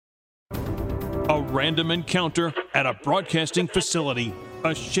random encounter at a broadcasting facility,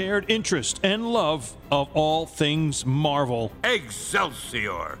 a shared interest and love of all things Marvel,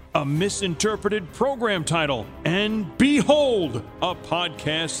 Excelsior, a misinterpreted program title, and behold, a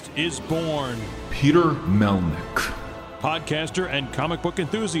podcast is born. Peter Melnick, Podcaster and comic book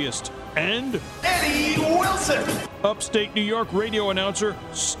enthusiast, and Eddie Wilson, upstate New York radio announcer,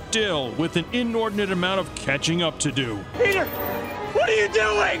 still with an inordinate amount of catching up to do. Peter, what are you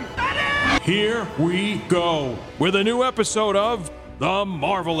doing? Eddie! Here we go with a new episode of The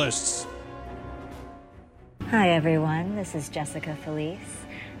Marvelists. Hi everyone, this is Jessica Felice,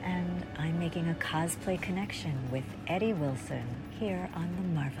 and I'm making a cosplay connection with Eddie Wilson here on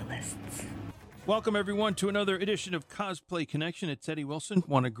The Marvelists. Welcome, everyone, to another edition of Cosplay Connection. It's Eddie Wilson.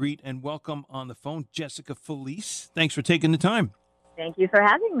 Want to greet and welcome on the phone Jessica Felice. Thanks for taking the time. Thank you for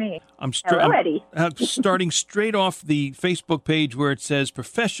having me. Hello, Eddie. Starting straight off the Facebook page where it says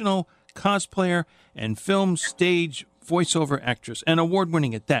professional cosplayer and film, stage, voiceover actress, and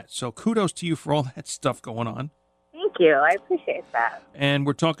award-winning at that. So kudos to you for all that stuff going on. Thank you. I appreciate that. And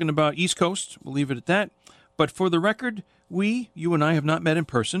we're talking about East Coast. We'll leave it at that. But for the record, you and I have not met in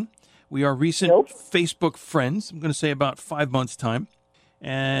person. We are recent Facebook friends, I'm going to say about 5 months' time.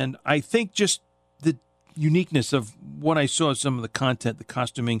 And I think just the uniqueness of what I saw, some of the content, the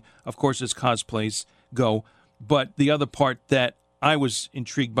costuming, of course, as cosplays go. But the other part that I was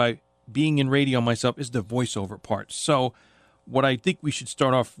intrigued by being in radio myself is the voiceover part. So what I think we should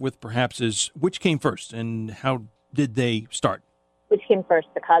start off with perhaps is which came first and how did they start? Which came first,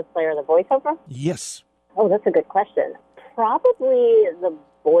 the cosplay or the voiceover? Yes. Oh, that's a good question. Probably the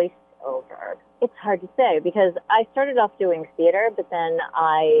voiceover. It's hard to say because I started off doing theater, but then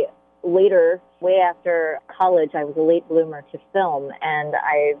I later, way after college, I was a late bloomer to film, and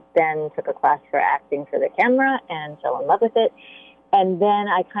I then took a class for acting for the camera and fell in love with it. And then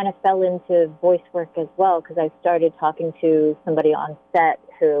I kind of fell into voice work as well because I started talking to somebody on set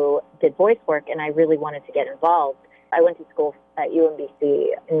who did voice work, and I really wanted to get involved. I went to school at UMBC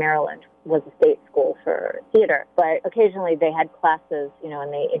in Maryland, was a state school for theater, but occasionally they had classes,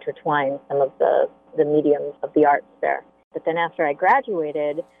 and they intertwined some of the mediums of the arts there. But then after I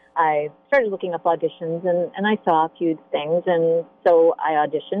graduated, I started looking up auditions, and I saw a few things, and so I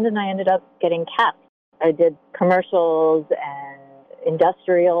auditioned, and I ended up getting cast. I did commercials and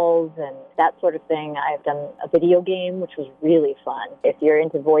industrials and that sort of thing. I've done a video game, which was really fun. If you're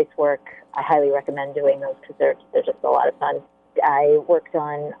into voice work, I highly recommend doing those because they're just a lot of fun. I worked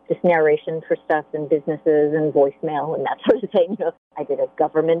on just narration for stuff in businesses and voicemail and that sort of thing. I did a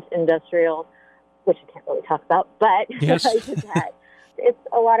government industrial, which I can't really talk about, but yes. I did that. It's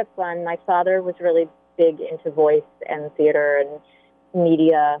a lot of fun. My father was really big into voice and theater and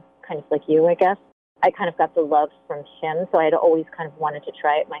media, kind of like you, I guess. I kind of got the love from him, so I had always kind of wanted to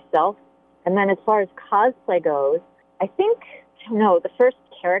try it myself. And then as far as cosplay goes, I don't know, the first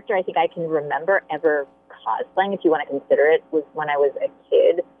character I think I can remember ever cosplaying, if you want to consider it, was when I was a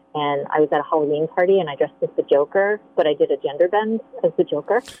kid, and I was at a Halloween party, and I dressed as the Joker, but I did a gender bend as the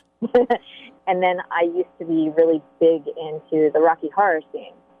Joker. And then I used to be really big into the Rocky Horror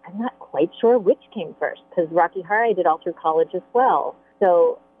scene. I'm not quite sure which came first, because Rocky Horror I did all through college as well.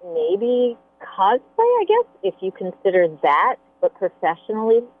 So maybe cosplay, I guess, if you consider that. But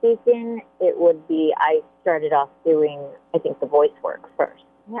professionally speaking, it would be I started off doing, I think, the voice work first.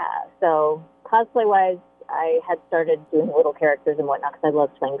 Yeah, so cosplay-wise, I had started doing little characters and whatnot because I love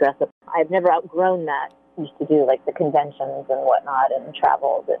playing dress-up. I've never outgrown that. I used to do, like, the conventions and whatnot and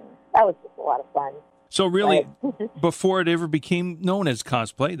traveled, and that was just a lot of fun. So really, before it ever became known as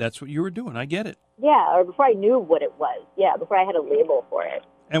cosplay, that's what you were doing. I get it. Yeah, or before I knew what it was. Yeah, before I had a label for it.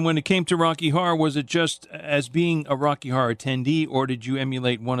 And when it came to Rocky Horror, was it just as being a Rocky Horror attendee, or did you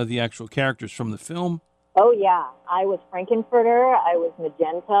emulate one of the actual characters from the film? Oh, yeah. I was Frankenfurter. I was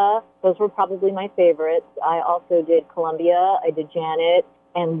Magenta. Those were probably my favorites. I also did Columbia. I did Janet.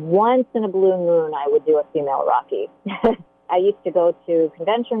 And once in a blue moon, I would do a female Rocky. I used to go to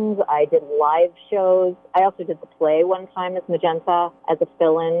conventions. I did live shows. I also did the play one time as Magenta, as a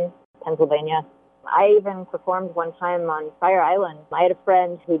fill-in, Pennsylvania. I even performed one time on Fire Island. I had a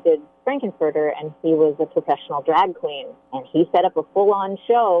friend who did Frankenfurter, and he was a professional drag queen. And he set up a full-on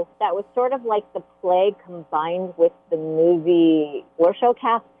show that was sort of like the play combined with the movie floor show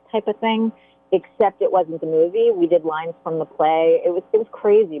cast type of thing, except it wasn't the movie. We did lines from the play. It was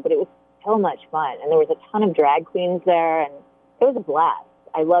crazy, but it was so much fun. And there was a ton of drag queens there, and it was a blast.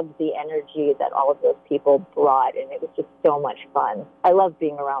 I loved the energy that all of those people brought, and it was just so much fun. I love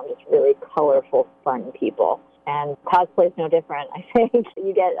being around just really colorful, fun people. And cosplay is no different. I think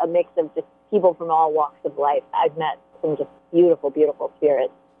you get a mix of just people from all walks of life. I've met some just beautiful, beautiful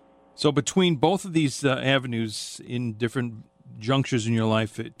spirits. So between both of these avenues in different junctures in your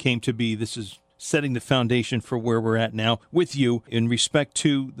life, it came to be this is setting the foundation for where we're at now with you in respect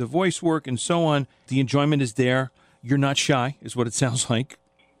to the voice work and so on. The enjoyment is there. You're not shy, is what it sounds like.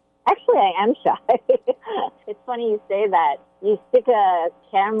 Actually, I am shy. It's funny you say that. You stick a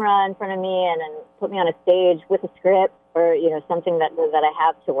camera in front of me and then put me on a stage with a script or, something that I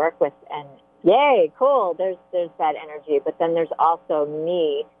have to work with, and yay, cool, there's that energy. But then there's also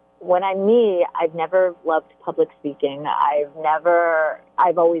me. When I'm me, I've never loved public speaking.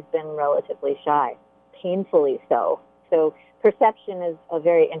 I've always been relatively shy, painfully so. So perception is a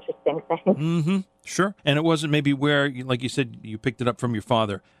very interesting thing. Mm-hmm. Sure. And it wasn't maybe where, like you said, you picked it up from your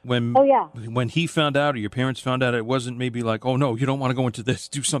father. When he found out or your parents found out, it wasn't maybe like, oh, no, you don't want to go into this,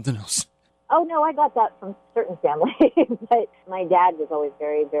 do something else. Oh, no, I got that from certain families. But my dad was always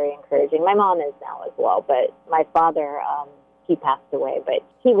very, very encouraging. My mom is now as well, but my father, he passed away, but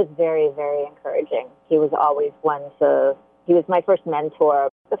he was very, very encouraging. He was always he was my first mentor,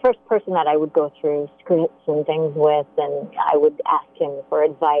 the first person that I would go through scripts and things with, and I would ask him for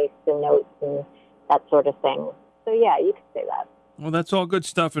advice and notes and that sort of thing. So, yeah, you could say that. Well, that's all good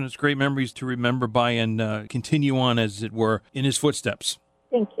stuff, and it's great memories to remember by and continue on, as it were, in his footsteps.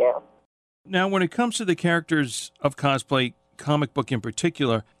 Thank you. Now, when it comes to the characters of cosplay, comic book in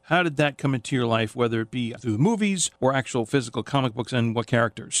particular, how did that come into your life, whether it be through the movies or actual physical comic books, and what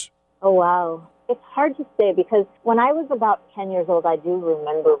characters? Oh, wow. It's hard to say because when I was about 10 years old, I do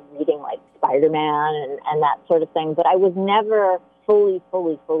remember reading like Spider-Man and that sort of thing, but I was never fully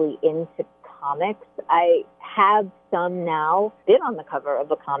into comics. I have some now, been on the cover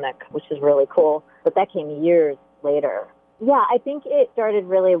of a comic, which is really cool, but that came years later. Yeah, I think it started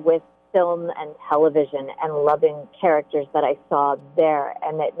really with film and television and loving characters that I saw there,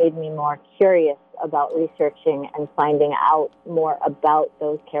 and it made me more curious about researching and finding out more about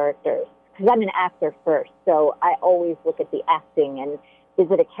those characters. Because I'm an actor first, so I always look at the acting and is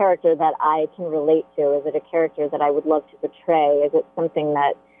it a character that I can relate to? Is it a character that I would love to portray? Is it something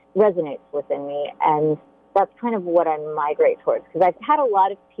that resonates within me? And that's kind of what I migrate towards, because I've had a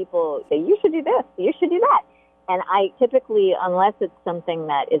lot of people say, you should do this, you should do that. And I typically, unless it's something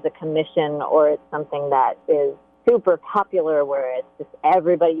that is a commission or it's something that is super popular where it's just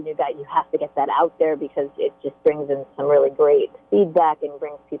everybody knew that, you have to get that out there because it just brings in some really great feedback and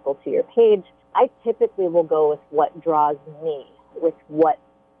brings people to your page, I typically will go with what draws me, with what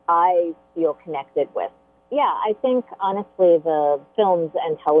I feel connected with. Yeah, I think, honestly, the films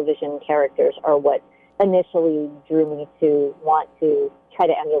and television characters are what initially drew me to want to try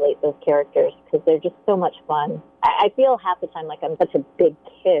to emulate those characters because they're just so much fun. I feel half the time like I'm such a big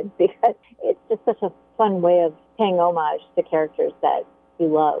kid because it's just such a fun way of paying homage to characters that you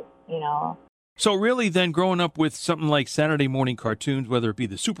love, So really then growing up with something like Saturday morning cartoons, whether it be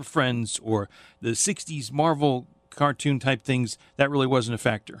the Super Friends or the 60s Marvel cartoon type things, that really wasn't a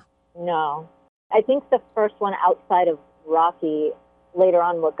factor? No. I think the first one outside of Rocky, later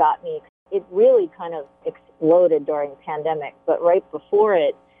on what got me, it really kind of exploded during the pandemic, but right before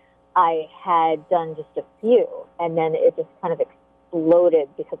it, I had done just a few, and then it just kind of exploded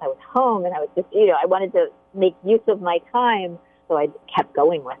because I was home and I was just, I wanted to make use of my time, so I kept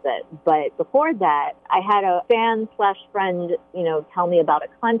going with it. But before that, I had a fan/friend, tell me about a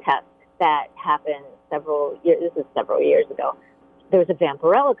contest that happened several years ago. There was a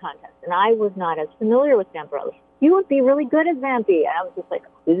Vampirella contest, and I was not as familiar with Vampirella. You would be really good as Vampy. And I was just like,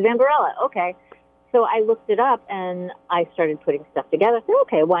 who's Vampirella? Okay. So I looked it up, and I started putting stuff together. I said,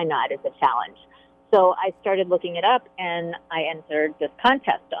 okay, why not? It's a challenge. So I started looking it up, and I entered this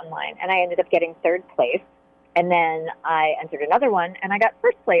contest online, and I ended up getting third place. And then I entered another one, and I got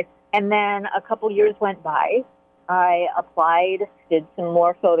first place. And then a couple years went by. I applied, did some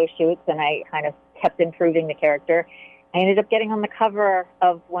more photo shoots, and I kind of kept improving the character. I ended up getting on the cover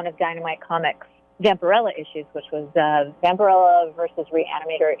of one of Dynamite Comics' Vampirella issues, which was Vampirella versus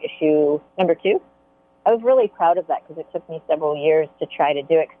Reanimator issue number 2. I was really proud of that because it took me several years to try to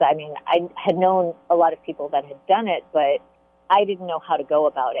do it. Because, I had known a lot of people that had done it, but I didn't know how to go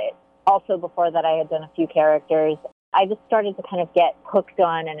about it. Also, before that, I had done a few characters. I just started to kind of get hooked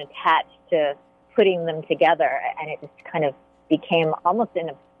on and attached to putting them together, and it just kind of became almost an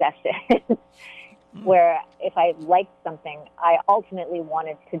obsession. Where if I liked something, I ultimately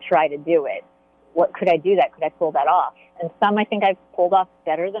wanted to try to do it. What could I do that? Could I pull that off? And some I think I've pulled off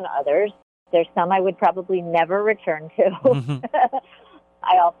better than others. There's some I would probably never return to. Mm-hmm.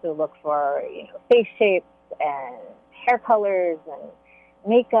 I also look for, face shapes and hair colors and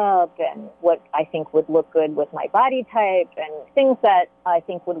makeup and what I think would look good with my body type and things that I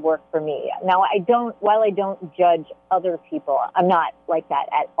think would work for me. Now, while I don't judge other people, I'm not like that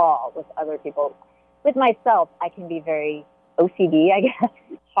at all with other people. With myself, I can be very OCD, I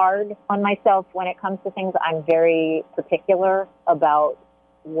guess, hard on myself when it comes to things. I'm very particular about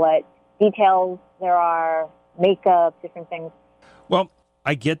what details there are, makeup, different things. Well,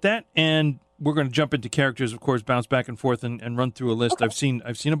 I get that, and we're going to jump into characters, of course, bounce back and forth and run through a list. Okay.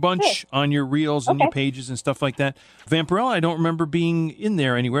 I've seen a bunch on your reels and your pages and stuff like that. Vampirella, I don't remember being in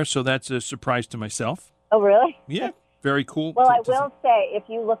there anywhere, so that's a surprise to myself. Oh, really? Yeah, very cool. Well, I will say, if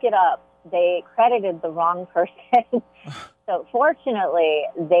you look it up, they credited the wrong person. So fortunately,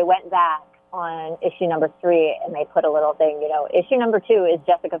 they went back on issue number 3 and they put a little thing, issue number 2 is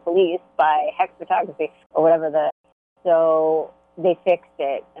Jessica Felice by Hex Photography or whatever so they fixed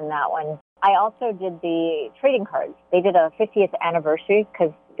it in that one. I also did the trading cards. They did a 50th anniversary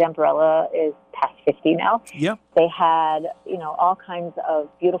because Vampirella is past 50 now. Yeah. They had, all kinds of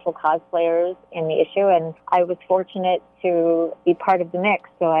beautiful cosplayers in the issue, and I was fortunate to be part of the mix.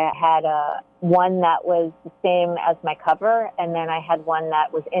 So I had one that was the same as my cover, and then I had one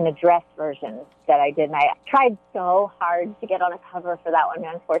that was in a dress version that I did. And I tried so hard to get on a cover for that one.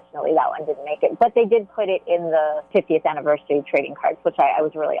 Unfortunately, that one didn't make it. But they did put it in the 50th anniversary trading cards, which I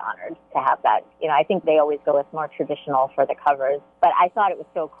was really honored to have that. I think they always go with more traditional for the covers. But I thought it was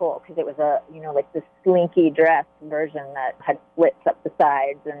so cool because it was like this slinky dress version that had slits up the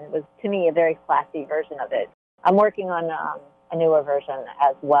sides, and it was, to me, a very classy version of it. I'm working on a newer version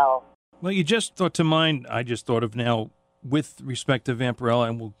as well. Well, you just thought to mind, I just thought of now, with respect to Vampirella,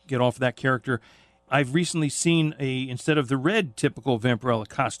 and we'll get off that character. I've recently seen instead of the red typical Vampirella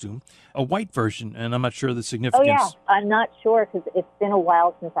costume, a white version, and I'm not sure the significance. Oh, yeah. I'm not sure because it's been a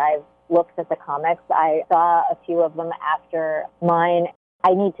while since I've looked at the comics. I saw a few of them after mine.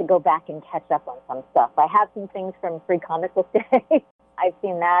 I need to go back and catch up on some stuff. I have some things from Free Comic Book Day. I've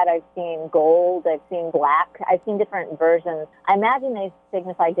seen that. I've seen gold. I've seen black. I've seen different versions. I imagine they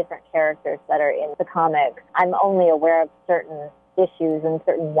signify different characters that are in the comics. I'm only aware of certain issues and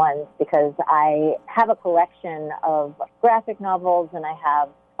certain ones because I have a collection of graphic novels and I have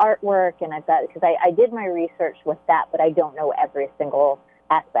artwork, and I've got, because I did my research with that, but I don't know every single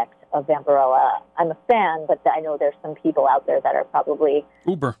aspect of Vampirella. I'm a fan, but I know there's some people out there that are probably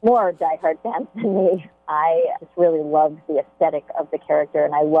more diehard fans than me. I just really loved the aesthetic of the character,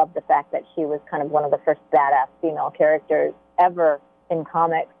 and I love the fact that she was kind of one of the first badass female characters ever in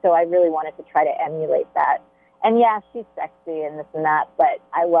comics, so I really wanted to try to emulate that. And yeah, she's sexy and this and that, but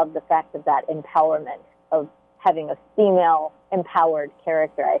I love the fact of that empowerment of having a female empowered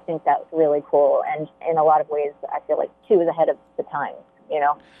character. I think that was really cool, and in a lot of ways, I feel like she was ahead of the time.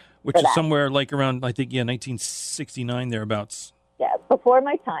 Which is somewhere like around, I think, 1969 thereabouts. Yeah, before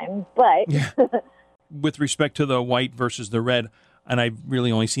my time, but... Yeah. With respect to the white versus the red, and I've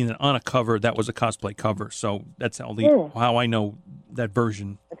really only seen it on a cover, that was a cosplay cover, so that's how I know that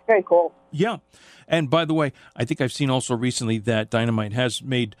version. It's very cool. Yeah. And by the way, I think I've seen also recently that Dynamite has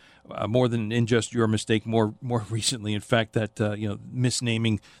made more than in just your mistake, more recently, in fact, that,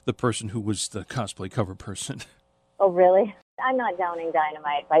 misnaming the person who was the cosplay cover person. Oh, really? I'm not downing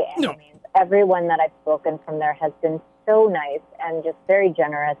Dynamite by any means. Everyone that I've spoken from there has been so nice and just very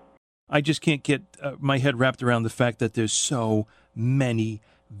generous. I just can't get my head wrapped around the fact that there's so many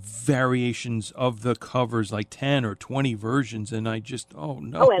variations of the covers, like 10 or 20 versions, and I just, oh,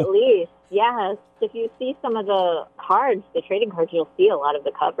 no. Oh, at least, yes. If you see some of the cards, the trading cards, you'll see a lot of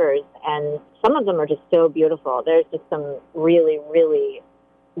the covers, and some of them are just so beautiful. There's just some really, really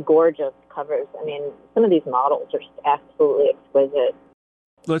gorgeous covers. I mean, some of these models are just absolutely exquisite.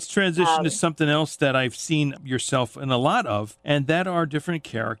 Let's transition to something else that I've seen yourself in a lot of, and that are different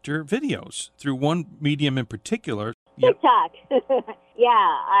character videos through one medium in particular. TikTok. Yeah,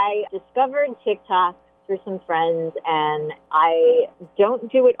 I discovered TikTok through some friends, and I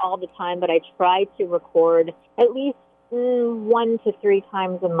don't do it all the time, but I try to record at least 1 to 3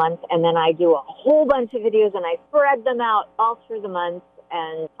 times a month, and then I do a whole bunch of videos, and I spread them out all through the month,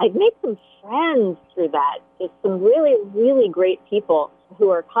 and I've made some friends through that. Just some really, really great people who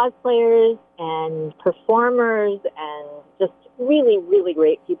are cosplayers and performers and just really, really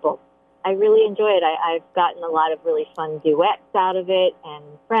great people. I really enjoy it. I've gotten a lot of really fun duets out of it and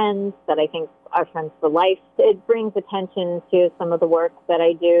friends that I think are friends for life. It brings attention to some of the work that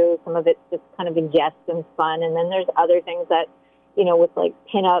I do. Some of it's just kind of in jest and fun. And then there's other things that, with like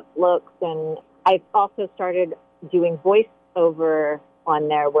pin-up looks. And I've also started doing voiceover on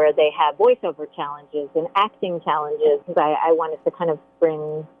there where they have voiceover challenges and acting challenges because I wanted to kind of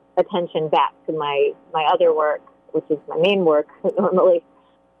bring attention back to my other work, which is my main work normally.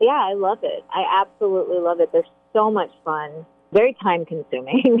 Yeah, I love it. I absolutely love it. They're so much fun. Very time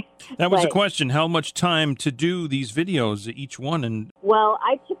consuming. That was the question. How much time to do these videos, each one? And well,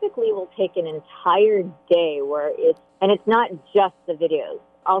 I typically will take an entire day and it's not just the videos.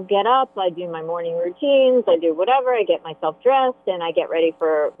 I'll get up, I do my morning routines, I do whatever, I get myself dressed, and I get ready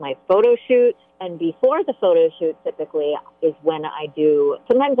for my photo shoot. And before the photo shoot typically is when I do,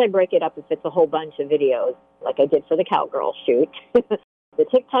 sometimes I break it up if it's a whole bunch of videos, like I did for the cowgirl shoot. The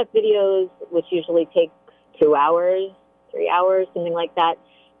TikTok videos, which usually take 2 hours, 3 hours, something like that.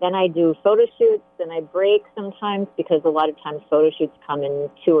 Then I do photo shoots, then I break sometimes because a lot of times photo shoots come in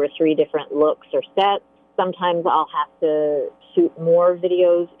 2 or 3 different looks or sets. Sometimes I'll have to shoot more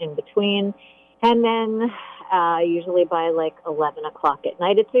videos in between. And then usually by like 11 o'clock at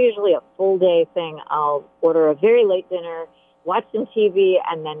night, it's usually a full day thing. I'll order a very late dinner, watch some TV,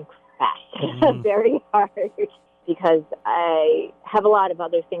 and then crash very hard because I have a lot of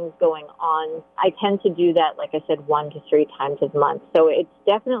other things going on. I tend to do that, like I said, 1 to 3 times a month. So it's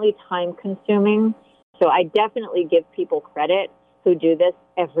definitely time consuming. So I definitely give people credit who do this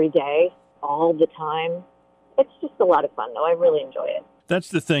every day, all the time. It's just a lot of fun, though. I really enjoy it. that's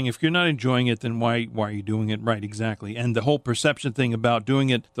the thing. If you're not enjoying it, then why are you doing it? Right, exactly. And the whole perception thing about doing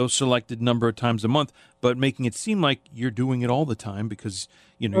it those selected number of times a month, but making it seem like you're doing it all the time because,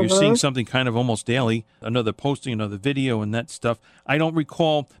 you're seeing something kind of almost daily, another posting, another video and that stuff. I don't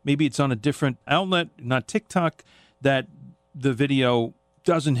recall, maybe it's on a different outlet, not TikTok, that the video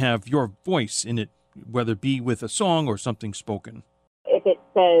doesn't have your voice in it, whether it be with a song or something spoken. If it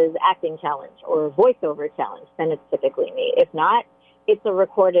says acting challenge or voiceover challenge, then it's typically me. If not, it's a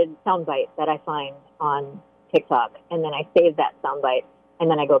recorded soundbite that I find on TikTok, and then I save that soundbite, and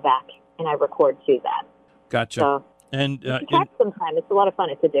then I go back and I record to that. Gotcha. So, and sometime. It's a lot of fun.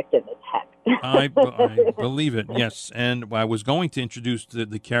 It's addictive as heck. I believe it, yes. And I was going to introduce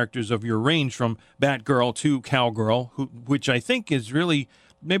the characters of your range from Batgirl to Cowgirl, which I think is really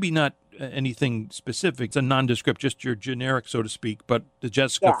maybe not anything specific. It's a nondescript, just your generic, so to speak, but the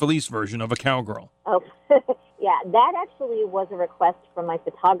Jessica Felice version of a cowgirl. Oh, yeah. That actually was a request from my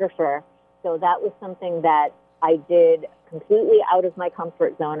photographer. So that was something that I did completely out of my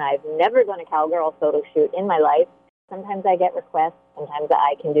comfort zone. I've never done a cowgirl photo shoot in my life. Sometimes I get requests. Sometimes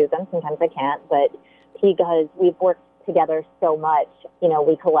I can do them. Sometimes I can't. But because we've worked together so much,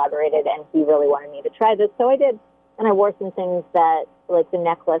 we collaborated, and he really wanted me to try this. So I did. And I wore some things that, like the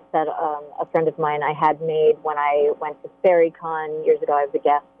necklace that a friend of mine I had made when I went to FairyCon years ago. I was a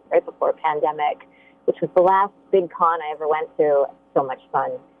guest right before pandemic, which was the last big con I ever went to. So much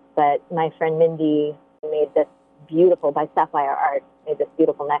fun. But my friend Mindy made this beautiful, by Sapphire Art, made this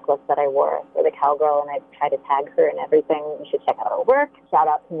beautiful necklace that I wore for the cowgirl, and I tried to tag her and everything. You should check out her work. Shout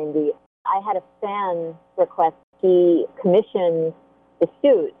out to Mindy. I had a fan request. He commissioned the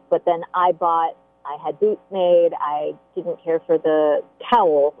suit, but then I had boots made. I didn't care for the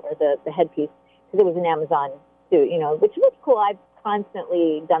cowl or the headpiece because it was an Amazon suit, which was cool. I've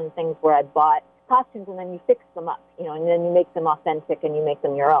constantly done things where I bought costumes and then you fix them up, and then you make them authentic and you make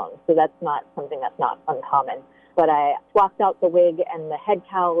them your own. So that's not something that's not uncommon. But I swapped out the wig and the head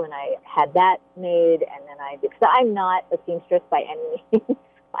cowl, and I had that made, and then because I'm not a seamstress by any means.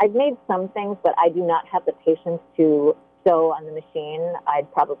 I've made some things, but I do not have the patience to sew on the machine.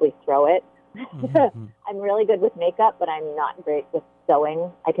 I'd probably throw it. Mm-hmm. I'm really good with makeup, but I'm not great with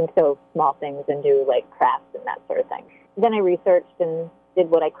sewing. I can sew small things and do like crafts and that sort of thing. Then I researched and did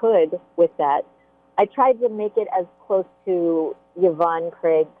what I could with that. I tried to make it as close to Yvonne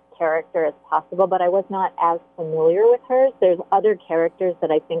Craig's character as possible, but I was not as familiar with her. There's other characters that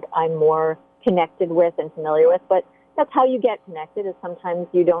I think I'm more connected with and familiar with, but that's how you get connected, is sometimes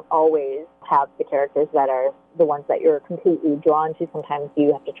you don't always have the characters that are the ones that you're completely drawn to. Sometimes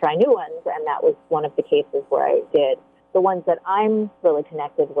you have to try new ones, and that was one of the cases where I did. The ones that I'm really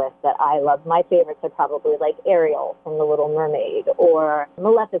connected with that I love, my favorites are probably like Ariel from The Little Mermaid or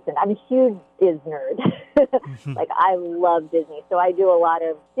Maleficent. I'm a huge Disney nerd. Like, I love Disney. So I do a lot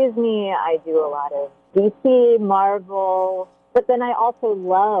of Disney. I do a lot of DC, Marvel. But then I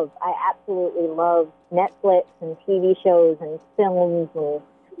absolutely love Netflix and TV shows and films and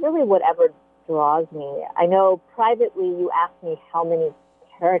really whatever draws me. I know privately you asked me how many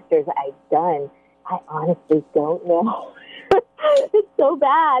characters I've done. I honestly don't know. It's so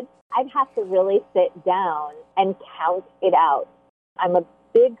bad. I'd have to really sit down and count it out. I'm a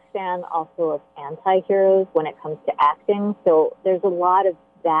big fan also of anti-heroes when it comes to acting. So there's a lot of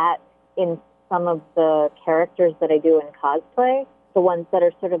that in some of the characters that I do in cosplay. the ones that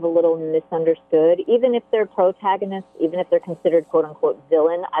are sort of a little misunderstood. Even if they're protagonists, even if they're considered quote-unquote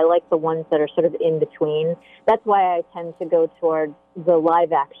villain, I like the ones that are sort of in between. That's why I tend to go towards the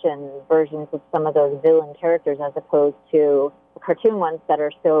live-action versions of some of those villain characters as opposed to the cartoon ones that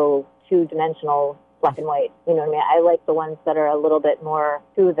are so two-dimensional, black and white. You know what I mean? I like the ones that are a little bit more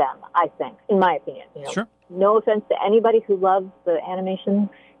to them, I think, in my opinion. You know? Sure. No offense to anybody who loves the animation,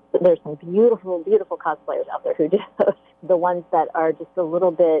 but there's some beautiful, beautiful cosplayers out there who do those. The ones that are just a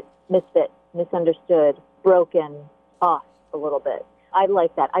little bit misfit, misunderstood, broken, off a little bit. I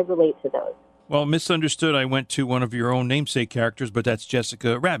like that. I relate to those. Well, misunderstood, I went to one of your own namesake characters, but that's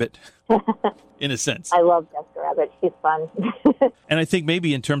Jessica Rabbit, in a sense. I love Jessica Rabbit. She's fun. And I think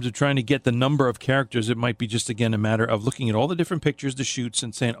maybe in terms of trying to get the number of characters, it might be just, again, a matter of looking at all the different pictures, the shoots,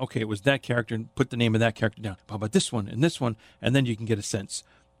 and saying, okay, it was that character, and put the name of that character down. How about this one and this one? And then you can get a sense.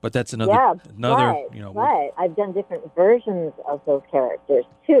 But that's another, right, you know. Right. I've done different versions of those characters,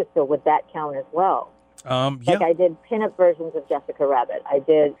 too, so would that count as well? Yeah. Like I did pinup versions of Jessica Rabbit. I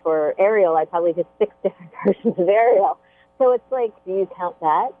did, for Ariel, I probably did 6 different versions of Ariel. So it's like, do you count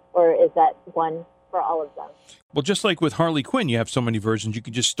that, or is that one for all of them? Well, just like with Harley Quinn, you have so many versions. You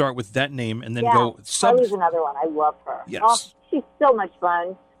could just start with that name and then Yeah, go Harley's another one. I love her. Yes. Oh, she's so much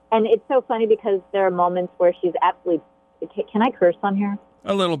fun. And it's so funny because there are moments where she's absolutely... Can I curse on here?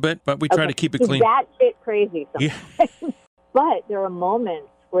 A little bit, but we try to keep it clean. She's that shit crazy sometimes. Yeah. But there are moments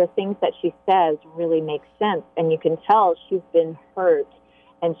where things that she says really make sense, and you can tell she's been hurt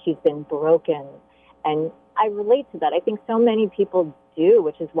and she's been broken. And I relate to that. I think so many people do,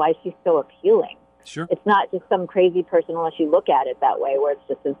 which is why she's so appealing. Sure. It's not just some crazy person unless you look at it that way, where it's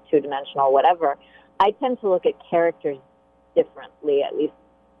just a two-dimensional whatever. I tend to look at characters differently, at least,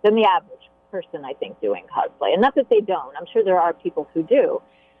 than the average person, I think, doing cosplay. And not that they don't. I'm sure there are people who do.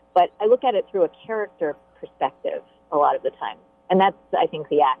 But I look at it through a character perspective a lot of the time. And that's, I think,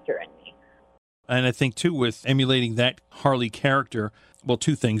 the actor in me. And I think, too, with emulating that Harley character, well,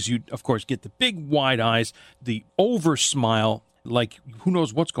 2 things. You, of course, get the big wide eyes, the over smile, like who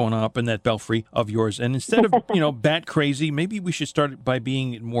knows what's going on up in that belfry of yours. And instead of, bat crazy, maybe we should start by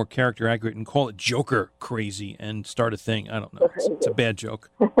being more character accurate and call it Joker crazy and start a thing. I don't know. It's a bad joke.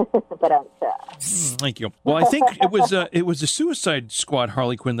 But thank you. Well, I think it was a Suicide Squad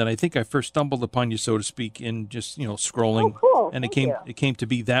Harley Quinn that I think I first stumbled upon you, so to speak, in just, scrolling. Oh, cool. And it came to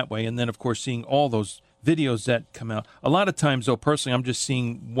be that way. And then, of course, seeing all those videos that come out. A lot of times, though, personally, I'm just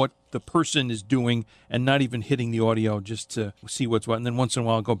seeing what the person is doing and not even hitting the audio just to see what's what. And then once in a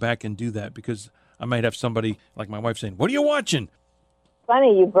while, I'll go back and do that because I might have somebody like my wife saying, "What are you watching?"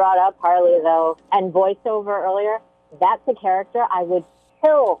 Funny you brought up Harley, though, and voiceover earlier. That's a character I would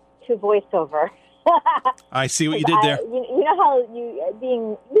kill to voiceover. I see what you did there. You know how you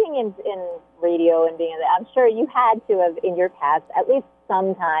being in radio and being, I'm sure you had to have in your past at least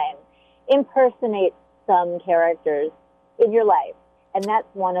sometime impersonate some characters in your life, and that's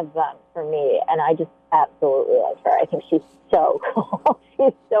one of them for me. And I just absolutely love her. I think she's so cool.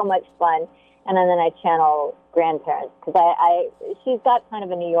 She's so much fun. And then I channel grandparents because she's got kind of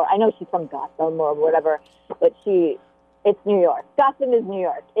a New York. I know she's from Gotham or whatever, but it's New York. Gotham is New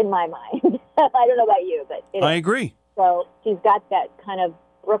York in my mind. I don't know about you, but I agree. So she's got that kind of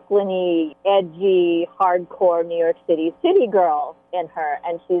Brooklyn-y, edgy, hardcore New York City girl in her,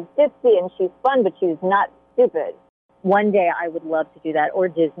 and she's ditzy and she's fun, but she's not stupid. One day I would love to do that, or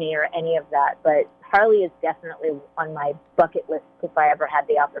Disney or any of that, but Harley is definitely on my bucket list if I ever had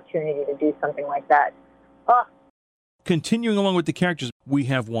the opportunity to do something like that. Oh. Continuing along with the characters, we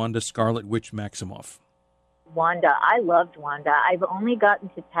have Wanda Scarlet Witch Maximoff. Wanda. I loved Wanda. I've only gotten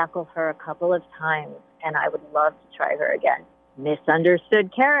to tackle her a couple of times, and I would love to try her again.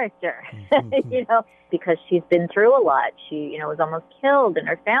 Misunderstood character, because she's been through a lot. She, was almost killed, and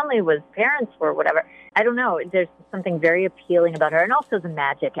her parents were whatever. I don't know. There's something very appealing about her, and also the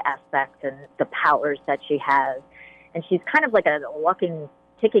magic aspect and the powers that she has. And she's kind of like a walking,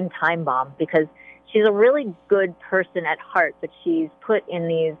 ticking time bomb because she's a really good person at heart, but she's put in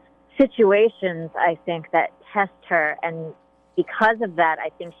these situations, I think, that test her. And because of that, I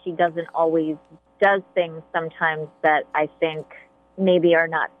think she doesn't always does things sometimes that I think maybe are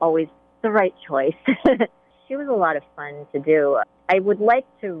not always the right choice. She was a lot of fun to do. I would like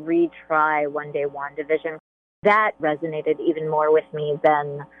to retry One Day WandaVision. That resonated even more with me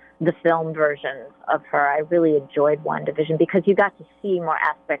than the film versions of her. I really enjoyed WandaVision because you got to see more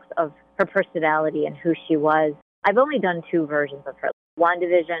aspects of her personality and who she was. I've only done 2 versions of her,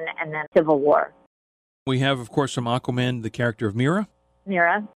 WandaVision and then Civil War. We have, of course, from Aquaman, the character of Mira.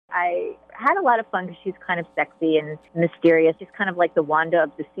 Mira. I had a lot of fun because she's kind of sexy and mysterious. She's kind of like the Wanda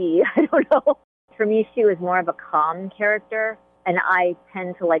of the sea. I don't know. For me, she was more of a calm character. And I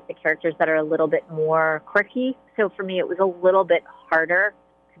tend to like the characters that are a little bit more quirky. So for me, it was a little bit harder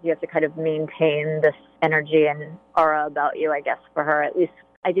because you have to kind of maintain this energy and aura about you, I guess, for her. At least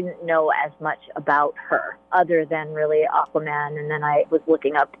I didn't know as much about her other than really Aquaman. And then I was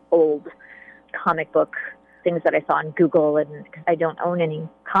looking up old comic book things that I saw on Google, and I don't own any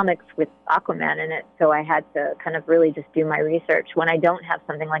comics with Aquaman in it, so I had to kind of really just do my research. When I don't have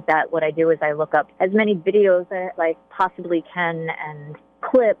something like that, what I do is I look up as many videos as I possibly can, and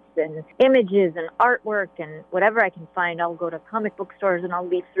clips and images and artwork and whatever I can find. I'll go to comic book stores and I'll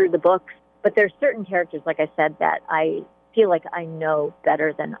leaf through the books. But there's certain characters, like I said, that I feel like I know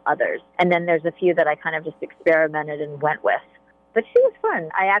better than others. And then there's a few that I kind of just experimented and went with. But she was fun.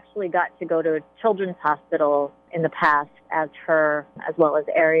 I actually got to go to a children's hospital in the past as her, as well as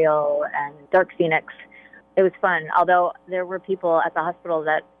Ariel and Dark Phoenix. It was fun, although there were people at the hospital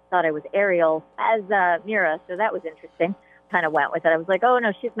that thought I was Ariel as Mira, so that was interesting. Kind of went with it. I was like, oh,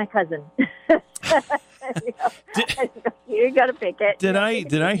 no, she's my cousin. You got to pick it. Did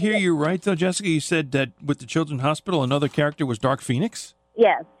I hear you right, though, Jessica? You said that with the children's hospital, another character was Dark Phoenix?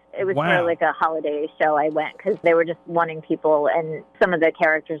 Yes. It was Wow. for like a holiday show I went because they were just wanting people, and some of the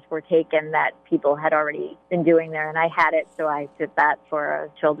characters were taken that people had already been doing there, and I had it, so I did that for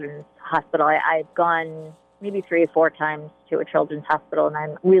a children's hospital. I've gone maybe 3 or 4 times to a children's hospital, and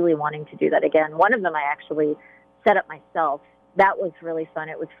I'm really wanting to do that again. One of them I actually set up myself. That was really fun.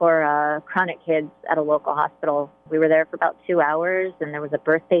 It was for chronic kids at a local hospital. We were there for about 2 hours, and there was a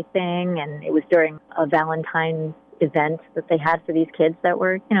birthday thing, and it was during a Valentine's event that they had for these kids that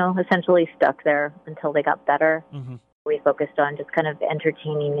were, essentially stuck there until they got better. Mm-hmm. We focused on just kind of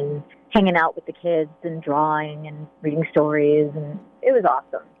entertaining and hanging out with the kids and drawing and reading stories, and it was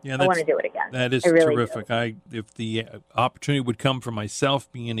awesome. Yeah, I want to do it again. That is really terrific. If the opportunity would come for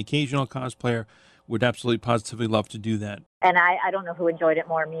myself, being an occasional cosplayer, would absolutely positively love to do that. And I don't know who enjoyed it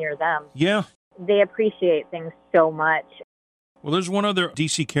more, me or them. Yeah. They appreciate things so much. Well, there's one other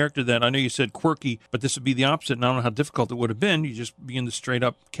DC character that I know you said quirky, but this would be the opposite, and I don't know how difficult it would have been. You just being the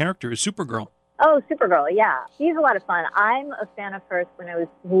straight-up character is Supergirl. Oh, Supergirl, yeah. She's a lot of fun. I'm a fan of hers. When I was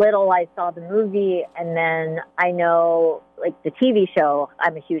little, I saw the movie, and then I know, like, the TV show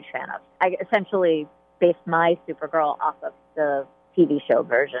I'm a huge fan of. I essentially based my Supergirl off of the TV show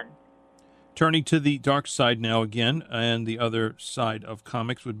version. Turning to the dark side now again, and the other side of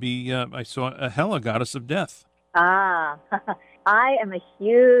comics would be, I saw a Hela, Goddess of Death. Ah, I am a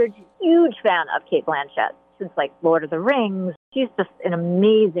huge, huge fan of Cate Blanchett since, like, Lord of the Rings. She's just an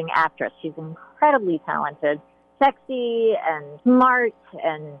amazing actress. She's incredibly talented, sexy and smart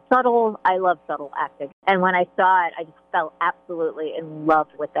and subtle. I love subtle acting. And when I saw it, I just fell absolutely in love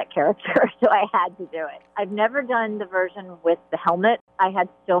with that character, so I had to do it. I've never done the version with the helmet. I had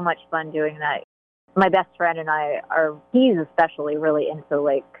so much fun doing that. My best friend and he's especially really into,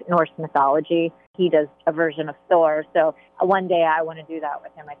 like, Norse mythology. He does a version of Thor, so one day I want to do that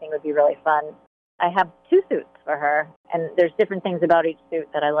with him. I think it would be really fun. I have 2 suits for her, and there's different things about each suit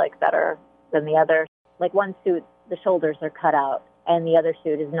that I like better than the other. Like, one suit, the shoulders are cut out, and the other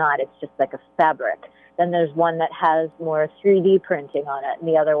suit is not. It's just like a fabric. Then there's one that has more 3D printing on it, and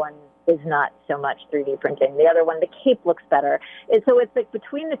the other one is not so much 3D printing. The other one, the cape looks better. And so it's like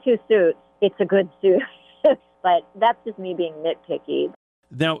between the 2 suits, it's a good suit. But that's just me being nitpicky.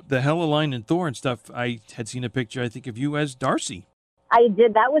 Now, the Hela line and Thor and stuff, I had seen a picture, I think, of you as Darcy. I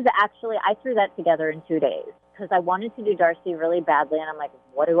did. That was actually, I threw that together in 2 days because I wanted to do Darcy really badly. And I'm like,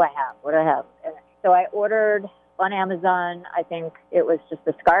 what do I have? What do I have? And so I ordered on Amazon, I think it was just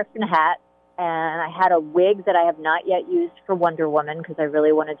a scarf and a hat. And I had a wig that I have not yet used for Wonder Woman because I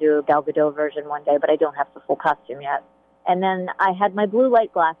really want to do a Gal Gadot version one day, but I don't have the full costume yet. And then I had my blue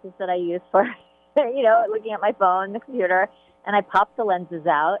light glasses that I use for, looking at my phone, the computer. And I popped the lenses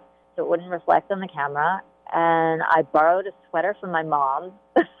out so it wouldn't reflect on the camera. And I borrowed a sweater from my mom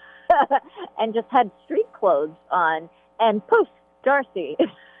and just had street clothes on. And poof, Darcy.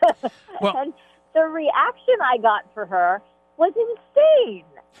 Well, and the reaction I got for her was insane.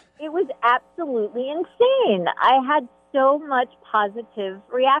 It was absolutely insane. I had so much positive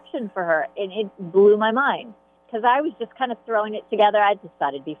reaction for her, and it blew my mind because I was just kind of throwing it together. I just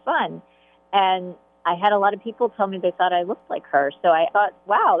thought it'd be fun. And I had a lot of people tell me they thought I looked like her. So I thought,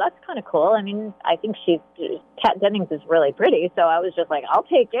 wow, that's kind of cool. I mean, I think Kat Dennings is really pretty. So I was just like, I'll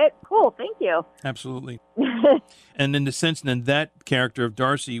take it. Cool. Thank you. Absolutely. And in the sense, then that character of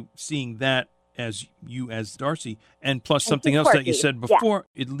Darcy, seeing that as you as Darcy, and plus something else that you said before,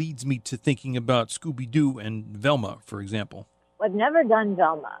 It leads me to thinking about Scooby-Doo and Velma, for example. I've never done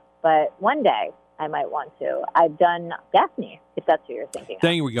Velma, but one day I might want to. I've done Daphne, if that's what you're thinking of.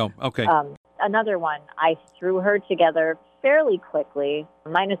 There we go. Okay. Another one, I threw her together fairly quickly,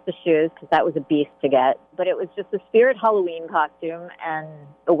 minus the shoes, because that was a beast to get. But it was just a Spirit Halloween costume and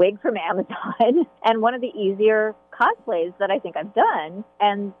a wig from Amazon and one of the easier cosplays that I think I've done.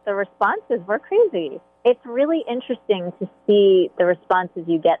 And the responses were crazy. It's really interesting to see the responses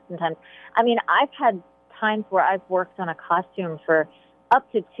you get sometimes. I mean, I've had times where I've worked on a costume for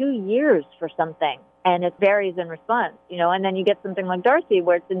up to 2 years for something, and it varies in response, and then you get something like Darcy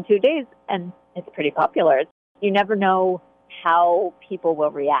where it's in 2 days and it's pretty popular. You never know how people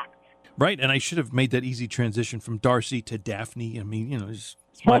will react. Right, and I should have made that easy transition from Darcy to Daphne. I mean,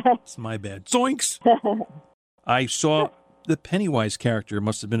 it's my bad. Zoinks! I saw the Pennywise character.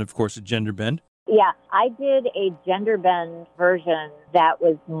 Must have been, of course, a gender bend. Yeah, I did a gender bend version that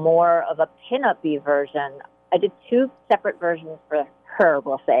was more of a pin-up-y version. I did 2 separate versions for her,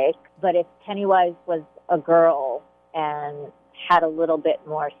 we'll say. But if Pennywise was a girl and had a little bit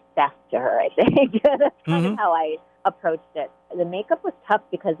more sass to her, I think. That's kind of how I approached it. The makeup was tough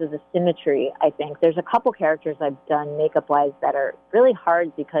because of the symmetry, I think. There's a couple characters I've done makeup-wise that are really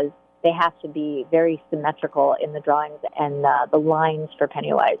hard because they have to be very symmetrical in the drawings and the lines for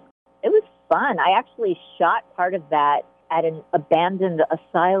Pennywise. It was fun. I actually shot part of that at an abandoned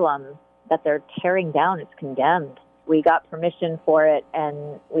asylum that they're tearing down. It's condemned. We got permission for it,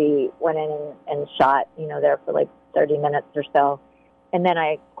 and we went in and shot, there for like 30 minutes or so. And then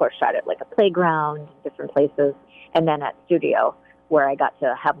I, of course, shot at like a playground, different places, and then at studio where I got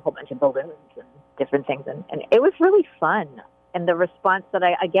to have a whole bunch of balloons and different things. And it was really fun. And the response that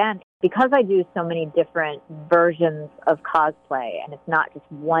because I do so many different versions of cosplay, and it's not just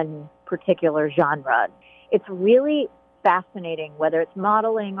one particular genre, it's really fascinating, whether it's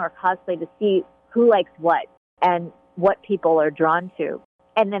modeling or cosplay, to see who likes what and what people are drawn to.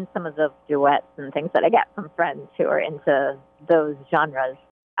 And then some of the duets and things that I get from friends who are into those genres.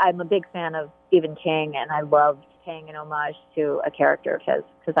 I'm a big fan of Stephen King, and I loved paying an homage to a character of his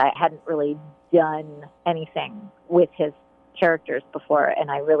because I hadn't really done anything with his characters before,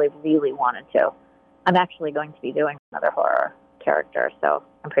 and I really, really wanted to. I'm actually going to be doing another horror character, so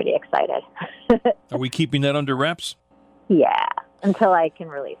I'm pretty excited. Are we keeping that under wraps? Yeah, until I can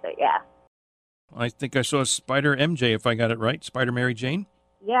release it, yeah. I think I saw Spider MJ, if I got it right. Spider Mary Jane?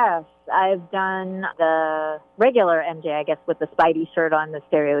 Yes, I've done the regular MJ, I guess, with the Spidey shirt on, the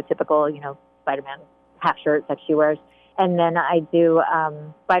stereotypical, Spider-Man half shirt that she wears. And then I do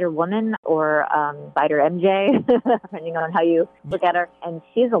Spider-Woman or Spider MJ, depending on how you look at her. And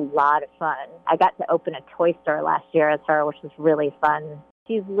she's a lot of fun. I got to open a toy store last year as her, which was really fun.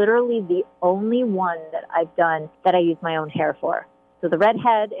 She's literally the only one that I've done that I use my own hair for. So the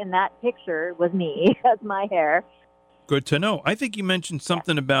redhead in that picture was me. That's my hair. Good to know. I think you mentioned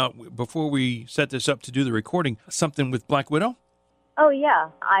something about, before we set this up to do the recording, something with Black Widow? Oh, yeah.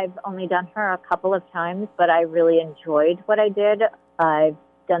 I've only done her a couple of times, but I really enjoyed what I did. I've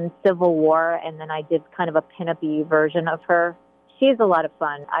done Civil War, and then I did kind of a pin-up-y version of her. She's a lot of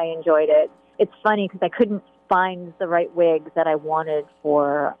fun. I enjoyed it. It's funny because I couldn't find the right wig that I wanted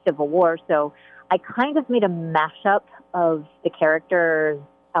for Civil War, so I kind of made a mashup of the character's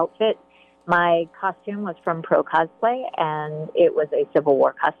outfit. My costume was from Pro Cosplay, and it was a Civil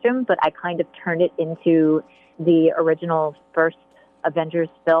War costume, but I kind of turned it into the original first Avengers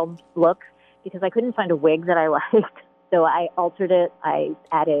film look because I couldn't find a wig that I liked. So I altered it. I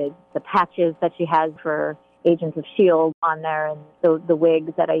added the patches that she has for Agents of S.H.I.E.L.D. on there. And so the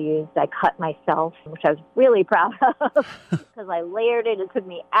wigs that I used, I cut myself, which I was really proud of because I layered it. It took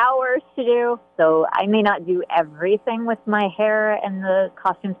me hours to do. So I may not do everything with my hair and the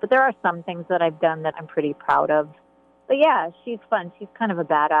costumes, but there are some things that I've done that I'm pretty proud of. But yeah, she's fun. She's kind of a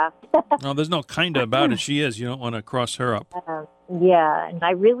badass. No, there's no kind of about it. She is. You don't want to cross her up. Yeah, and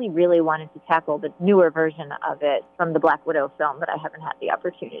I really, really wanted to tackle the newer version of it from the Black Widow film, but I haven't had the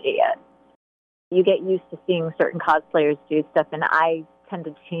opportunity yet. You get used to seeing certain cosplayers do stuff, and I tend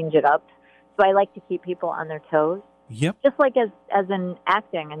to change it up. So I like to keep people on their toes. Yep. Just like as in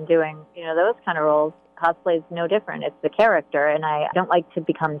acting and doing, those kind of roles, cosplay is no different. It's the character, and I don't like to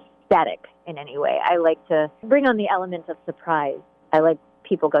become static in any way. I like to bring on the element of surprise. I like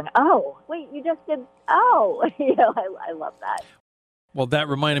people going, oh, wait, you just did, oh. I love that. Well, that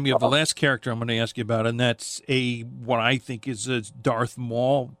reminded me of the last character I'm going to ask you about, and that's what I think is a Darth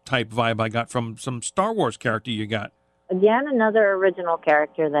Maul type vibe I got from some Star Wars character you got. Again, another original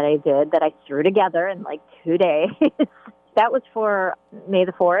character that I did that I threw together in like 2 days. That was for May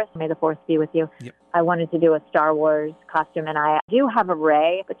the 4th. May the 4th be with you. Yep. I wanted to do a Star Wars costume, and I do have a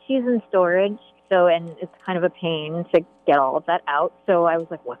Rey, but she's in storage. So, and it's kind of a pain to get all of that out. So I was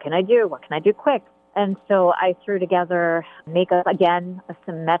like, what can I do? What can I do quick? And so I threw together makeup, again, a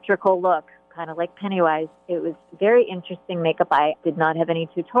symmetrical look kind of like Pennywise. It was very interesting makeup. I did not have any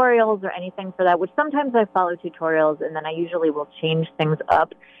tutorials or anything for that, which sometimes I follow tutorials and then I usually will change things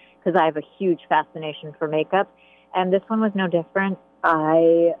up because I have a huge fascination for makeup. And this one was no different.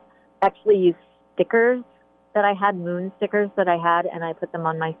 I actually used stickers that I had, moon stickers that I had, and I put them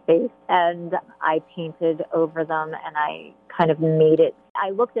on my face and I painted over them and I kind of made it.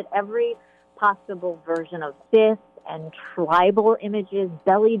 I looked at every possible version of Sith and tribal images,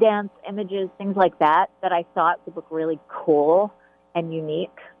 belly dance images, things like that I thought would look really cool and unique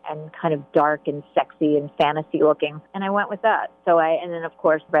and kind of dark and sexy and fantasy looking. And I went with that. And then of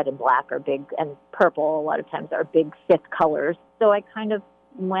course red and black are big, and purple a lot of times are big Sith colors. So I kind of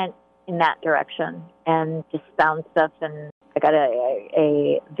went in that direction and just found stuff, and I got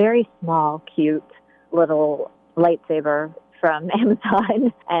a very small, cute little lightsaber from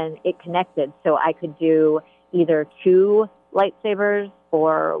Amazon and it connected. So I could do either 2 lightsabers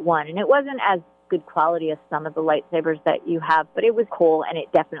or 1. And it wasn't as good quality as some of the lightsabers that you have, but it was cool and it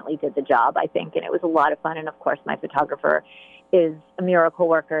definitely did the job, I think. And it was a lot of fun. And of course, my photographer is a miracle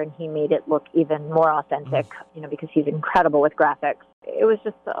worker and he made it look even more authentic, because he's incredible with graphics. It was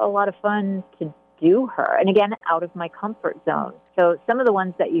just a lot of fun to do her. And again, out of my comfort zone. So some of the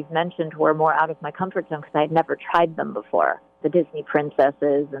ones that you've mentioned were more out of my comfort zone because I had never tried them before. The Disney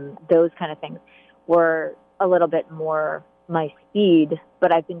princesses and those kind of things were a little bit more my speed,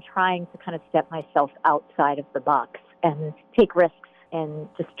 but I've been trying to kind of step myself outside of the box and take risks and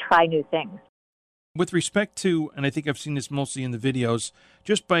just try new things. With respect to, and I think I've seen this mostly in the videos,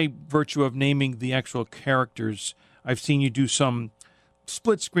 just by virtue of naming the actual characters, I've seen you do some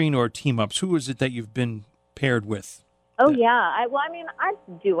split screen or team ups. Who is it that you've been paired with? Oh, yeah. I've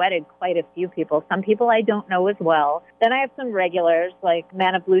duetted quite a few people. Some people I don't know as well. Then I have some regulars like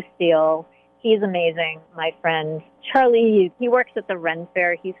Man of Blue Steel. He's amazing. My friend Charlie, he works at the Ren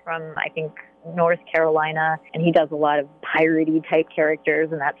Fair. He's from, I think, North Carolina, and he does a lot of piratey type characters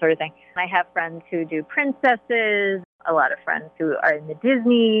and that sort of thing. I have friends who do princesses, a lot of friends who are in the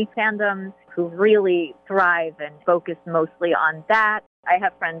Disney fandom who really thrive and focus mostly on that. I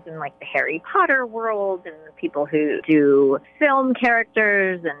have friends in like the Harry Potter world and people who do film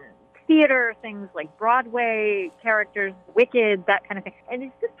characters and theater things like Broadway characters, Wicked, that kind of thing. And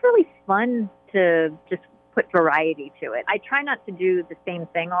it's just really fun to just put variety to it. I try not to do the same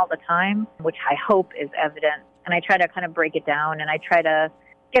thing all the time, which I hope is evident. And I try to kind of break it down and I try to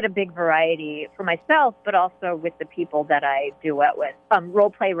get a big variety for myself, but also with the people that I duet with.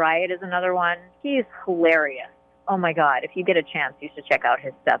 Roleplay Riot is another one. He's hilarious. Oh my God, if you get a chance, you should check out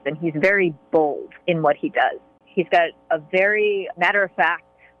his stuff. And he's very bold in what he does. He's got a very matter-of-fact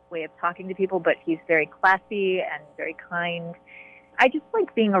way of talking to people, but he's very classy and very kind. I just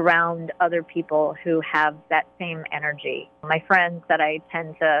like being around other people who have that same energy. My friends that I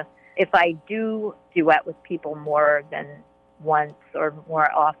tend to, if I do duet with people more than once or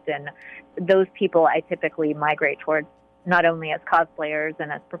more often, those people I typically migrate towards not only as cosplayers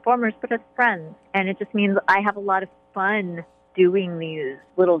and as performers, but as friends. And it just means I have a lot of fun doing these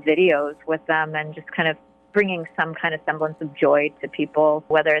little videos with them and just kind of bringing some kind of semblance of joy to people,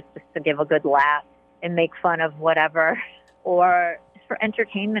 whether it's just to give a good laugh and make fun of whatever, or for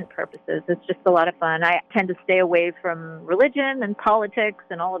entertainment purposes. It's just a lot of fun. I tend to stay away from religion and politics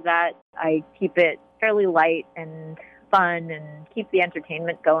and all of that. I keep it fairly light and fun and keep the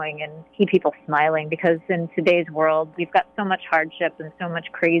entertainment going and keep people smiling, because in today's world, we've got so much hardship and so much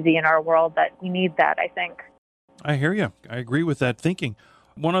crazy in our world that we need that, I think. I hear you. I agree with that thinking.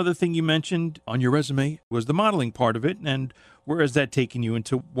 One other thing you mentioned on your resume was the modeling part of it, and where has that taken you?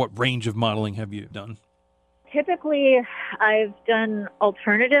 Into what range of modeling have you done? Typically, I've done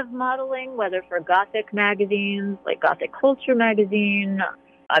alternative modeling, whether for Gothic magazines, like Gothic Culture magazine,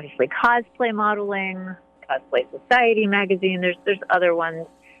 obviously cosplay modeling, Cosplay Society magazine. There's other ones.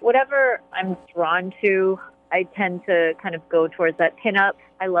 Whatever I'm drawn to, I tend to kind of go towards that. Pinup.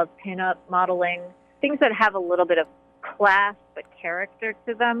 I love pinup modeling. Things that have a little bit of class but character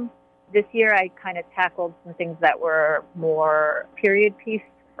to them. This year I kind of tackled some things that were more period piece.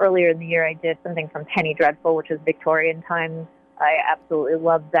 Earlier in the year I did something from Penny Dreadful, which is Victorian times. I absolutely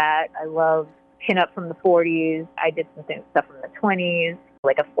love that. I love pinup from the 40s. I did stuff from the 20s,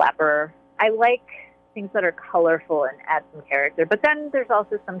 like a flapper. I like things that are colorful and add some character. But then there's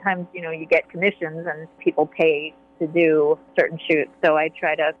also sometimes, you get commissions and people pay to do certain shoots. So I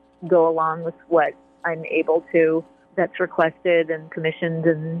try to go along with what I'm able to that's requested and commissioned,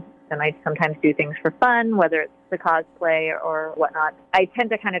 and I sometimes do things for fun, whether it's the cosplay or whatnot. I tend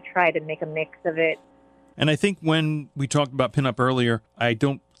to kind of try to make a mix of it. And I think when we talked about pinup earlier, I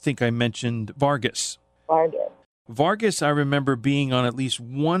don't think I mentioned Vargas. Vargas. Vargas, I remember being on at least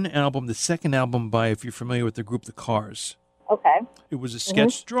one album, the second album by, if you're familiar with the group, The Cars. Okay. It was a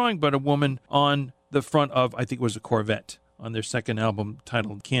sketch drawing, but a woman on the front of, I think it was a Corvette, on their second album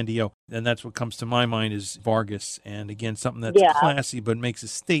titled Candy-O. And that's what comes to my mind is Vargas. And again, something that's classy, but makes a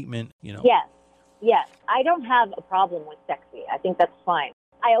statement, you know. Yes. I don't have a problem with sexy. I think that's fine.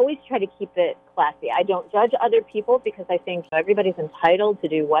 I always try to keep it classy. I don't judge other people because I think everybody's entitled to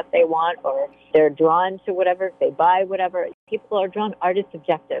do what they want, or they're drawn to whatever, they buy whatever. People are drawn, art is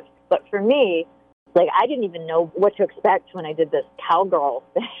subjective. But for me, like, I didn't even know what to expect when I did this cowgirl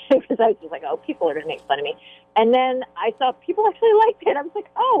thing because I was just like, oh, people are going to make fun of me. And then I saw people actually liked it. I was like,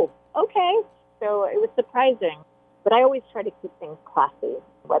 oh, okay. So it was surprising. But I always try to keep things classy,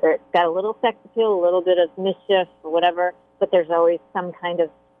 whether it's got a little sex appeal, a little bit of mischief or whatever. But there's always some kind of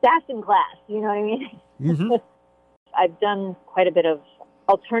fashion class, you know what I mean? Mm-hmm. I've done quite a bit of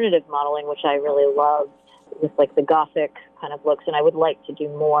alternative modeling, which I really loved, with like the gothic kind of looks, and I would like to do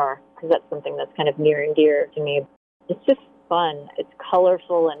more because that's something that's kind of near and dear to me. It's just fun. It's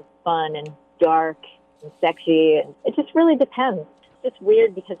colorful and fun and dark and sexy, and it just really depends. It's just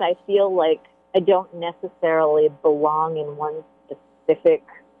weird because I feel like I don't necessarily belong in one specific,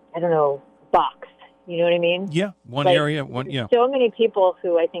 box. You know what I mean? Yeah, one like, area, So many people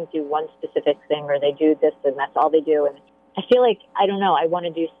who I think do one specific thing, or they do this and that's all they do. And I feel like, I want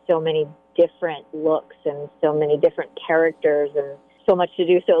to do so many different looks and so many different characters and so much to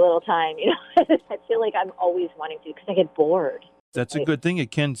do so little time. You know, I feel like I'm always wanting to because I get bored. That's a good thing.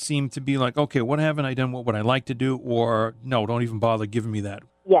 It can seem to be like, okay, what haven't I done? What would I like to do? Or no, don't even bother giving me that.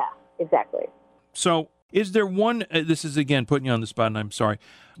 Yeah, exactly. So is there one, this is again putting you on the spot, and I'm sorry,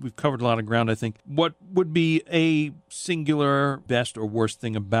 we've covered a lot of ground, I think. What would be a singular best or worst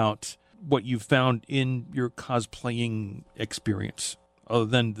thing about what you've found in your cosplaying experience, other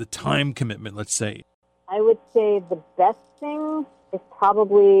than the time commitment, let's say? I would say the best thing is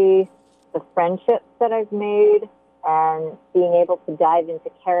probably the friendships that I've made and being able to dive into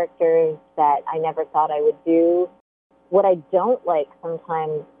characters that I never thought I would do. What I don't like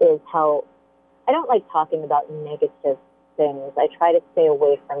sometimes is how I don't like talking about negative things. I try to stay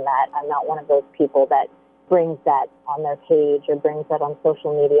away from that. I'm not one of those people that brings that on their page or brings that on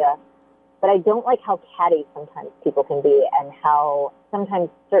social media. But I don't like how catty sometimes people can be and how sometimes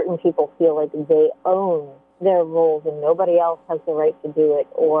certain people feel like they own their roles and nobody else has the right to do it,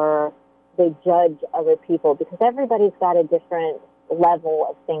 or they judge other people because everybody's got a different level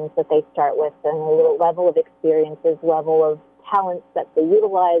of things that they start with and a little level of experiences, level of talents that they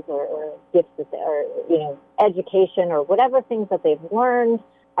utilize or gifts that or education or whatever things that they've learned.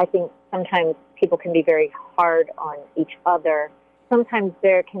 I think sometimes people can be very hard on each other. Sometimes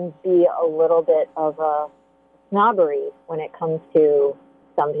there can be a little bit of a snobbery when it comes to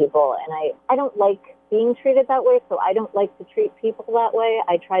some people, and I don't like being treated that way, so I don't like to treat people that way.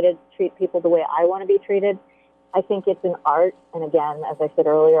 I try to treat people the way I want to be treated. I think it's an art, and again, as I said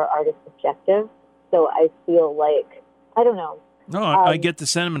earlier, art is subjective, so I feel like, I don't know. No, I get the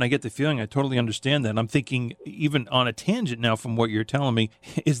sentiment. I get the feeling. I totally understand that. I'm thinking, even on a tangent now from what you're telling me,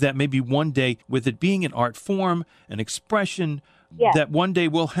 is that maybe one day, with it being an art form, an expression, that one day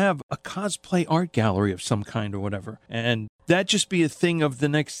we'll have a cosplay art gallery of some kind or whatever. And that just be a thing of the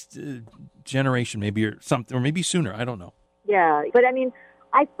next generation, maybe, or something, or maybe sooner. I don't know. Yeah, but I mean,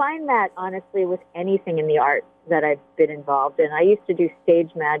 I find that, honestly, with anything in the arts that I've been involved in. I used to do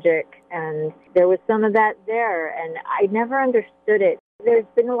stage magic, and there was some of that there, and I never understood it. There's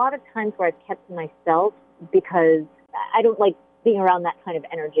been a lot of times where I've kept to myself because I don't like being around that kind of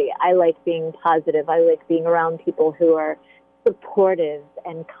energy. I like being positive. I like being around people who are supportive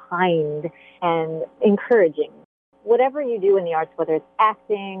and kind and encouraging. Whatever you do in the arts, whether it's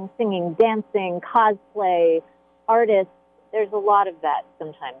acting, singing, dancing, cosplay, artists, there's a lot of that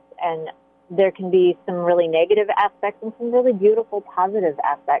sometimes. And there can be some really negative aspects and some really beautiful, positive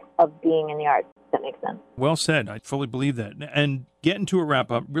aspects of being in the arts. If that makes sense. Well said. I fully believe that. And getting to a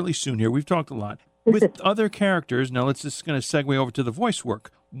wrap-up really soon here. We've talked a lot. With other characters, now let's just going to segue over to the voice work.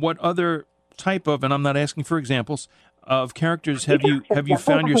 What other type of, and I'm not asking for examples, of characters have you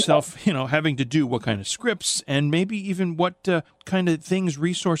found yourself, having to do? What kind of scripts, and maybe even what kind of things,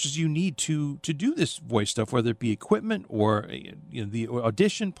 resources you need to do this voice stuff, whether it be equipment or the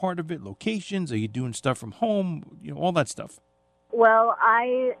audition part of it, locations, are you doing stuff from home, all that stuff? Well,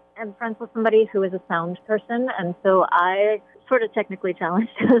 I am friends with somebody who is a sound person, and so I sort of technically challenged.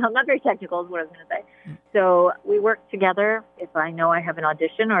 I'm not very technical is what I was going to say. So we work together. If I know I have an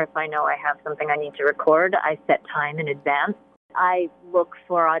audition or if I know I have something I need to record, I set time in advance. I look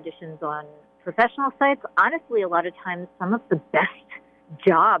for auditions on professional sites. Honestly, a lot of times some of the best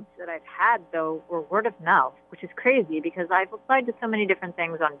jobs that I've had, though, were word of mouth, which is crazy because I've applied to so many different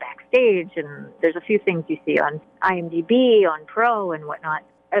things on Backstage, and there's a few things you see on IMDb, on Pro, and whatnot.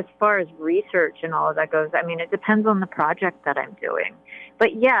 As far as research and all of that goes, I mean, it depends on the project that I'm doing.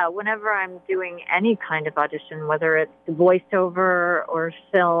 But yeah, whenever I'm doing any kind of audition, whether it's voiceover or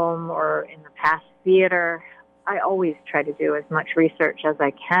film or in the past theater, I always try to do as much research as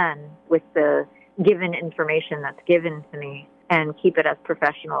I can with the given information that's given to me and keep it as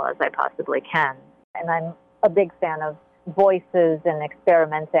professional as I possibly can. And I'm a big fan of voices and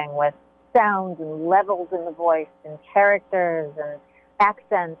experimenting with sounds and levels in the voice and characters and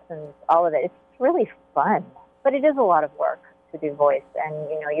accents and all of it. It's really fun, but it is a lot of work to do voice. And,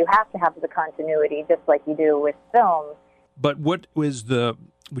 you have to have the continuity just like you do with film. But what would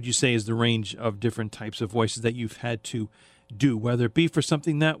you say is the range of different types of voices that you've had to do, whether it be for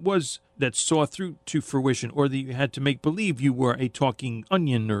something that saw through to fruition, or that you had to make believe you were a talking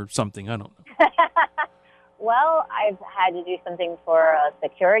onion or something? I don't know. Well, I've had to do something for a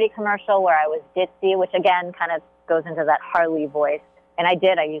security commercial where I was ditzy, which again kind of goes into that Harley voice. And I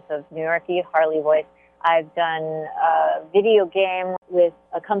used a New Yorkie Harley voice. I've done a video game with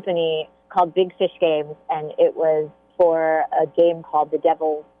a company called Big Fish Games, and it was for a game called The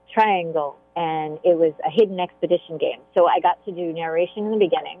Devil's Triangle, and it was a hidden expedition game. So I got to do narration in the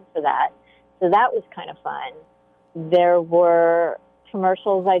beginning for that. So that was kind of fun. There were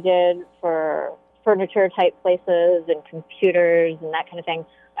commercials I did for furniture-type places and computers and that kind of thing.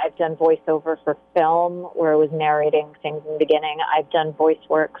 I've done voiceover for film where I was narrating things in the beginning. I've done voice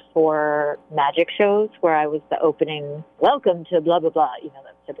work for magic shows where I was the opening, welcome to blah, blah, blah,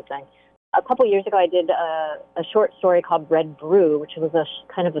 that type of thing. A couple years ago, I did a short story called Red Brew, which was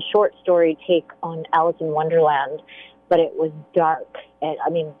kind of a short story take on Alice in Wonderland, but it was dark,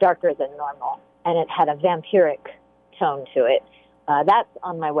 darker than normal, and it had a vampiric tone to it. That's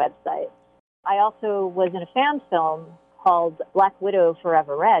on my website. I also was in a fan film called Black Widow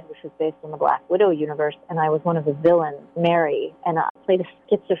Forever Red, which was based on the Black Widow universe, and I was one of the villains, Mary, and I played a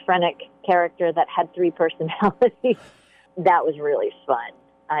schizophrenic character that had 3 personalities. That was really fun,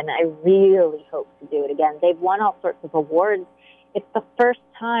 and I really hope to do it again. They've won all sorts of awards. It's the first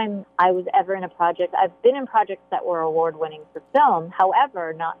time I was ever in a project. I've been in projects that were award-winning for film,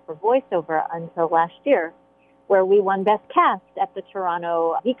 however, not for voiceover until last year, where we won Best Cast at the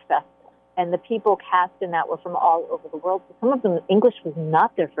Toronto Geek Fest. And the people cast in that were from all over the world. So some of them, English was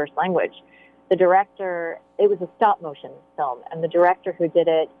not their first language. The director, it was a stop-motion film, and the director who did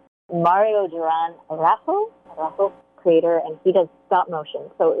it, Mario Duran Araujo, creator, and he does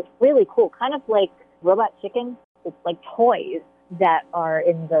stop-motion. So it's really cool, kind of like Robot Chicken. It's like toys that are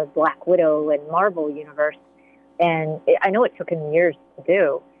in the Black Widow and Marvel universe. And I know it took him years to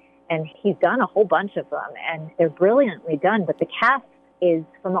do, and he's done a whole bunch of them, and they're brilliantly done, but the cast is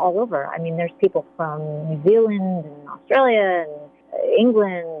from all over. I mean, there's people from New Zealand and Australia and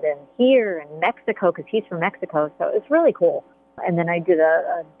England and here and Mexico, because he's from Mexico. So it's really cool. And then I did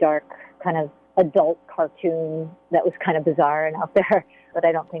a dark kind of adult cartoon that was kind of bizarre and out there, but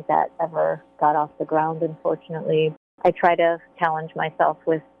I don't think that ever got off the ground, unfortunately. I try to challenge myself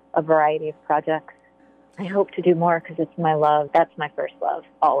with a variety of projects. I hope to do more because it's my love. That's my first love,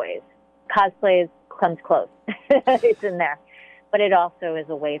 always. Cosplay comes close. It's in there. But it also is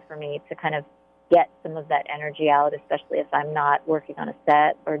a way for me to kind of get some of that energy out, especially if I'm not working on a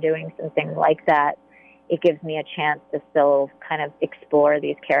set or doing something like that. It gives me a chance to still kind of explore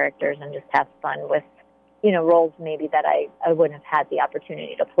these characters and just have fun with, roles maybe that I wouldn't have had the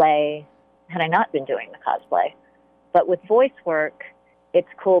opportunity to play had I not been doing the cosplay. But with voice work, it's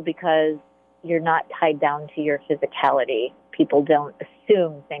cool because you're not tied down to your physicality. People don't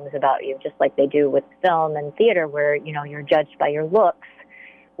assume things about you, just like they do with film and theater where, you're judged by your looks.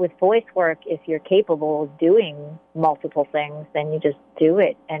 With voice work, if you're capable of doing multiple things, then you just do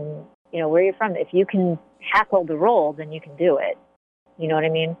it. And, where you're from, if you can tackle the role, then you can do it. You know what I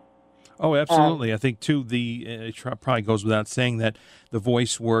mean? Oh, absolutely. I think, too, it probably goes without saying that the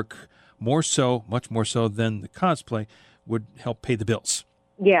voice work much more so than the cosplay, would help pay the bills.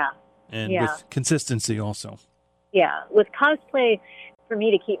 Yeah. And with consistency also. Yeah. With cosplay, for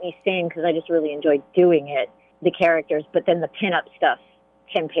me to keep me sane, because I just really enjoy doing it, the characters, but then the pinup stuff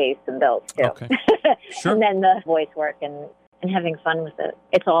can pay some bills, too. Okay. Sure. And then the voice work and having fun with it.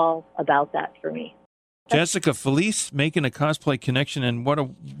 It's all about that for me. Jessica, Felice, making a cosplay connection, and what a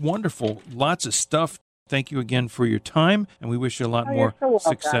wonderful, lots of stuff. Thank you again for your time, and we wish you a lot more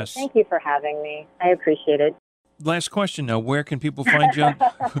success. Thank you for having me. I appreciate it. Last question now: where can people find you?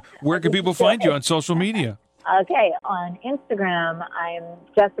 On social media? Okay, on Instagram, I'm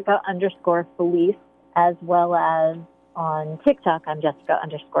Jessica_Felice, as well as On TikTok, I'm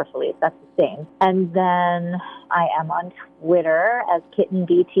Jessica_Felice. That's the same. And then I am on Twitter as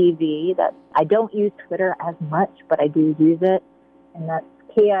KittenDTV. I don't use Twitter as much, but I do use it. And that's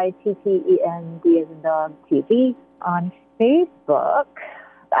KITTEND as in dog TV. On Facebook,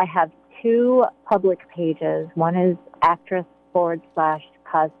 I have 2 public pages. One is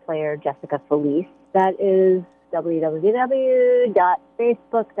actress/cosplayer Jessica Felice. That is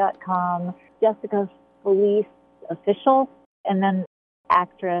www.facebook.com Jessica Felice Official, and then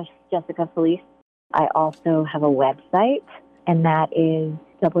actress Jessica Felice. I also have a website, and that is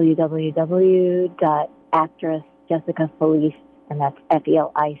www.actressjessicafelice, and that's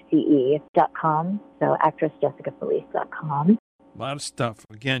FELICE.com. So actressjessicafelice.com. A lot of stuff.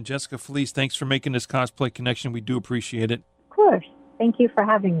 Again, Jessica Felice, thanks for making this cosplay connection. We do appreciate it. Of course. Thank you for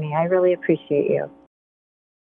having me. I really appreciate you.